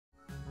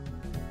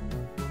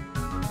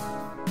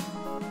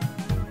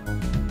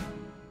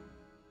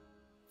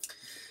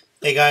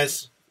Hey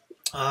guys,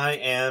 I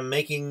am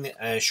making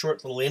a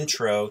short little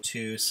intro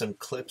to some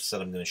clips that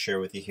I'm going to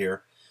share with you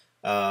here.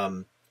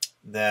 Um,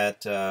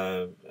 that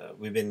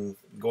we've been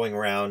going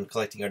around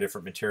collecting our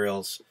different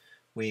materials.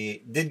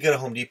 We did go to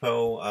Home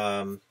Depot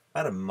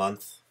about a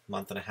month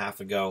and a half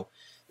ago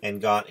and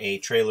got a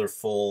trailer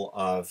full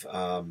of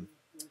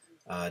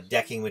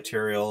decking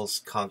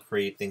materials,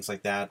 concrete, things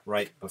like that,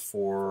 right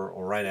before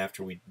or right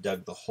after we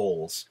dug the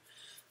holes.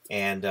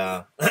 And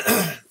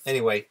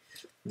anyway,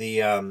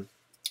 the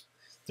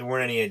there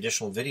weren't any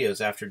additional videos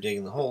after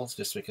digging the holes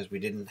just because we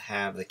didn't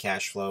have the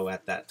cash flow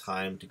at that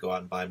time to go out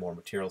and buy more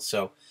materials.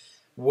 So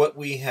what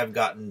we have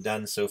gotten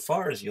done so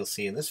far, as you'll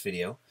see in this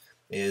video,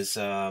 is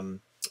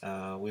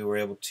we were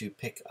able to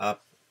pick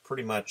up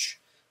pretty much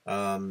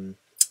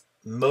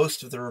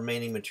most of the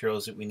remaining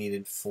materials that we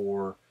needed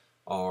for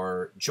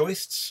our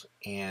joists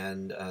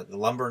and the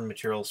lumber and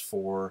materials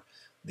for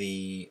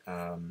the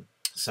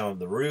some of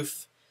the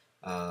roof,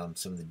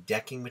 some of the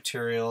decking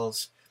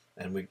materials,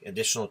 and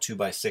additional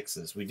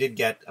 2x6s. We did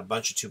get a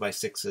bunch of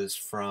 2x6s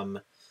from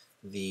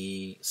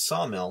the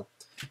sawmill,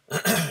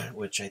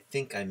 which I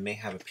think I may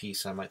have a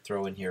piece I might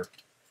throw in here.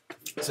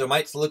 So it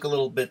might look a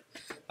little bit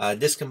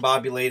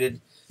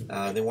discombobulated.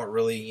 They weren't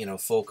really,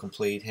 full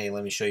complete. Hey,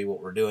 let me show you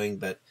what we're doing.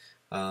 But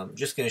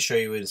just going to show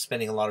you, and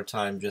spending a lot of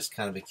time just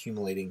kind of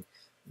accumulating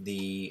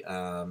the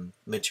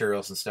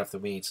materials and stuff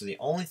that we need. So the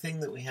only thing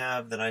that we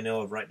have that I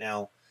know of right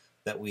now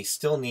that we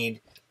still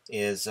need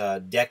is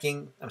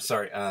siding.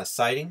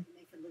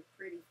 Make it look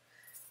pretty.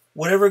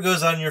 Whatever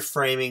goes on your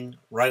framing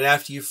right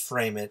after you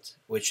frame it,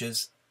 which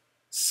is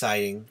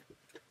siding,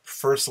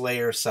 first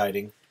layer of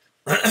siding,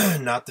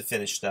 not the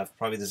finished stuff,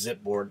 probably the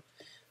zip board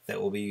that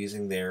we'll be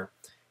using there,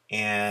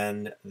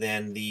 and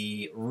then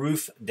the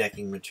roof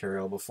decking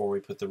material before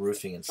we put the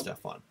roofing and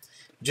stuff on.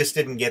 Just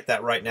didn't get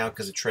that right now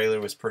because the trailer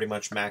was pretty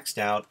much maxed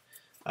out.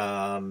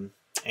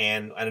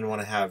 And I didn't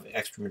want to have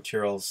extra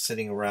materials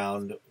sitting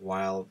around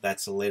while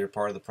that's a later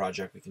part of the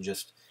project. We can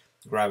just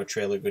grab a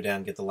trailer, go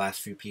down, get the last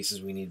few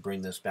pieces we need,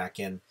 bring those back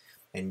in,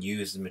 and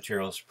use the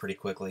materials pretty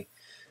quickly.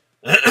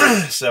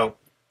 So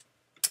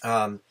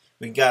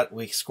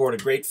we scored a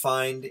great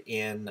find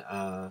in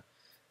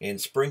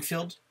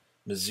Springfield,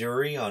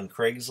 Missouri, on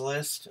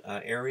Craigslist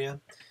area,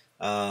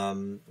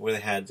 where they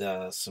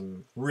had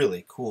some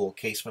really cool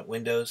casement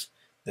windows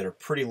that are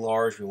pretty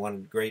large. We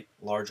wanted great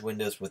large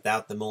windows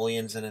without the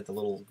mullions in it, the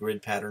little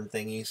grid pattern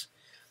thingies.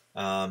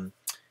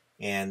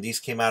 And these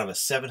came out of a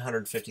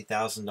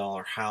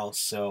 $750,000 house,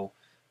 so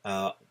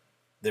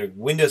their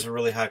windows are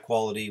really high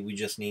quality. We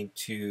just need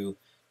to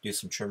do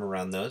some trim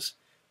around those,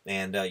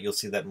 and you'll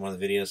see that in one of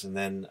the videos. And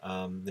then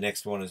the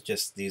next one is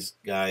just these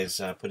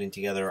guys putting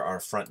together our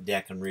front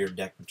deck and rear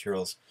deck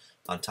materials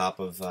on top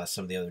of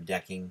some of the other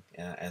decking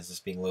as it's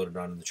being loaded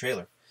onto the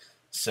trailer.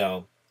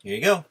 So here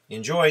you go.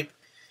 Enjoy.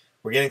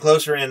 We're getting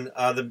closer, and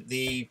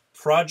the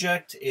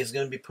project is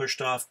going to be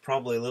pushed off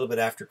probably a little bit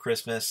after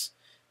Christmas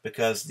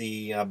because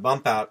the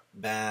bump out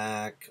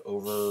back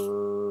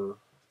over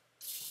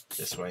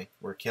this way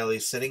where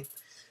Kelly's sitting,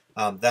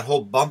 that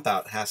whole bump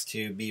out has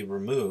to be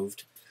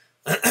removed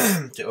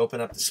to open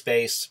up the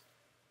space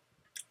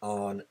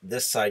on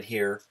this side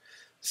here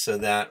so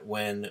that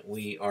when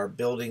we are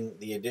building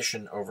the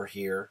addition over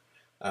here,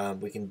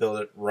 we can build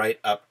it right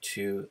up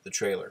to the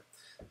trailer.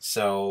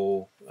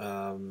 So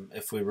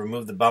if we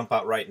remove the bump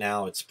out right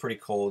now, it's pretty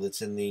cold.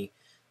 It's in the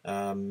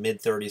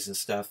mid-30s and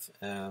stuff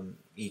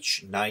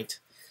each night.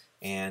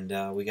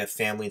 And we got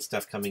family and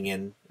stuff coming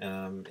in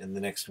the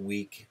next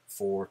week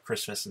for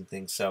Christmas and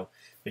things. So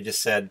we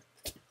just said,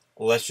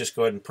 well, let's just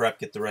go ahead and prep,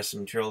 get the rest of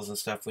the materials and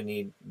stuff we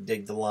need,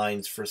 dig the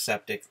lines for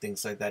septic,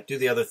 things like that. Do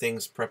the other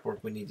things, prep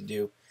work we need to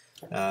do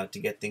to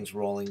get things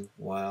rolling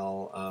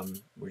while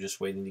we're just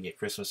waiting to get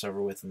Christmas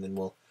over with. And then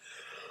we'll...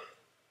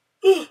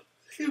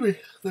 Excuse me.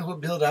 Then we'll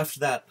build after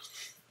that.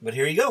 But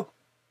here you go.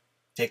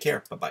 Take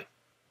care. Bye-bye.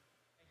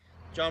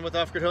 John with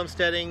Off-Grid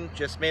Homesteading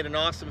just made an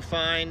awesome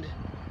find.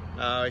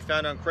 I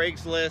found on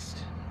Craigslist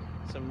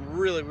some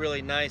really,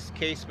 really nice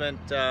casement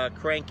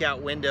crank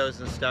out windows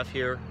and stuff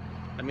here.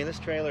 I mean, this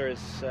trailer is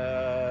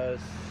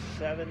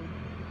 7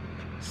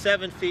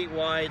 feet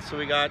wide, so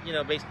we got,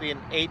 basically an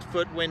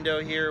 8-foot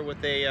window here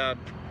with a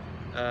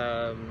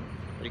what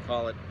do you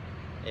call it?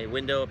 A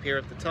window up here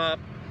at the top.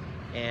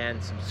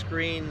 And some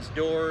screens,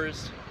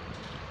 doors.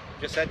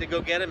 Just had to go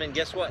get them, and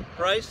guess what?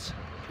 Price?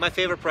 My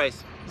favorite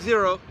price,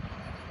 $0.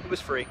 It was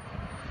free.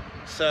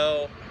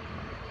 So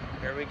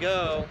here we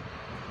go.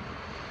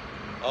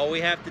 All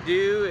we have to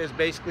do is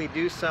basically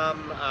do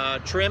some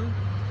trim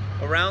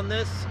around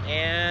this,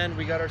 and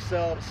we got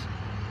ourselves,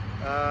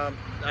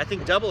 I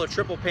think, double or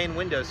triple pane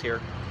windows here.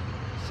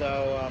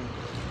 So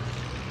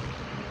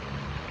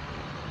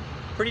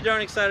pretty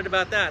darn excited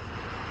about that.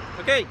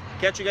 Okay,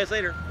 catch you guys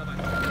later.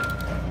 Bye-bye.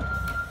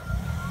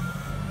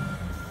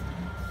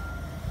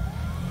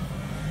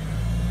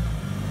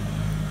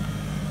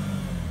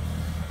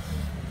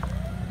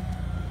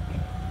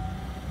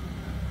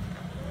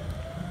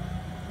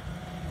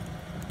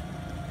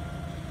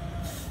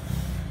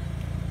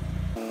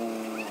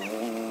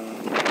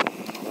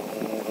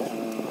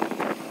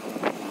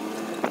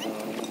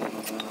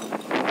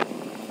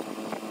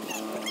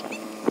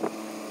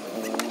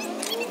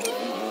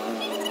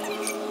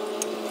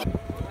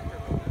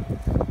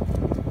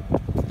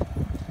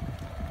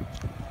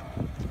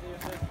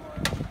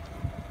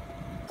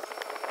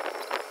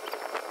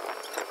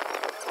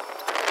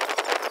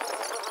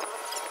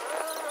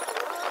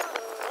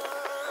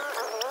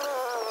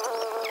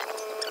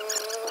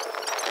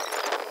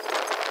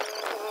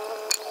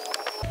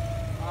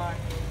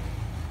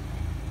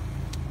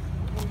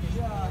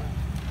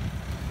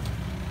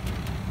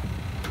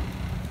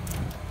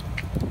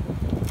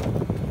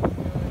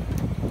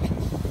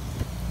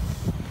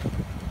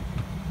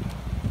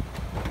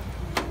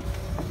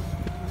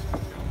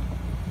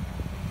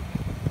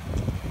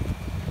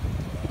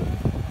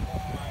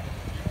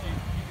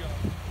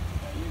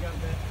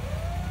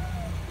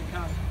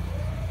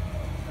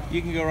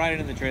 you can go ride it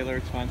in the trailer.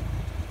 It's fine.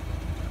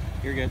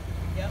 You're good.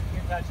 Yep,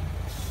 you're touching.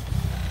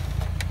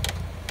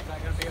 Is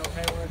that gonna be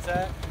okay where it's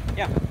at?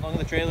 Yeah, along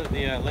the trailer,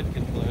 the lid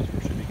can close.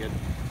 We should be good.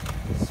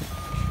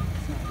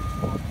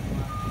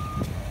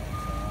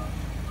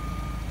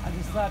 I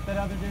just slapped that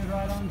other dude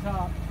right on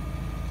top.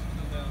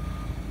 No doubt.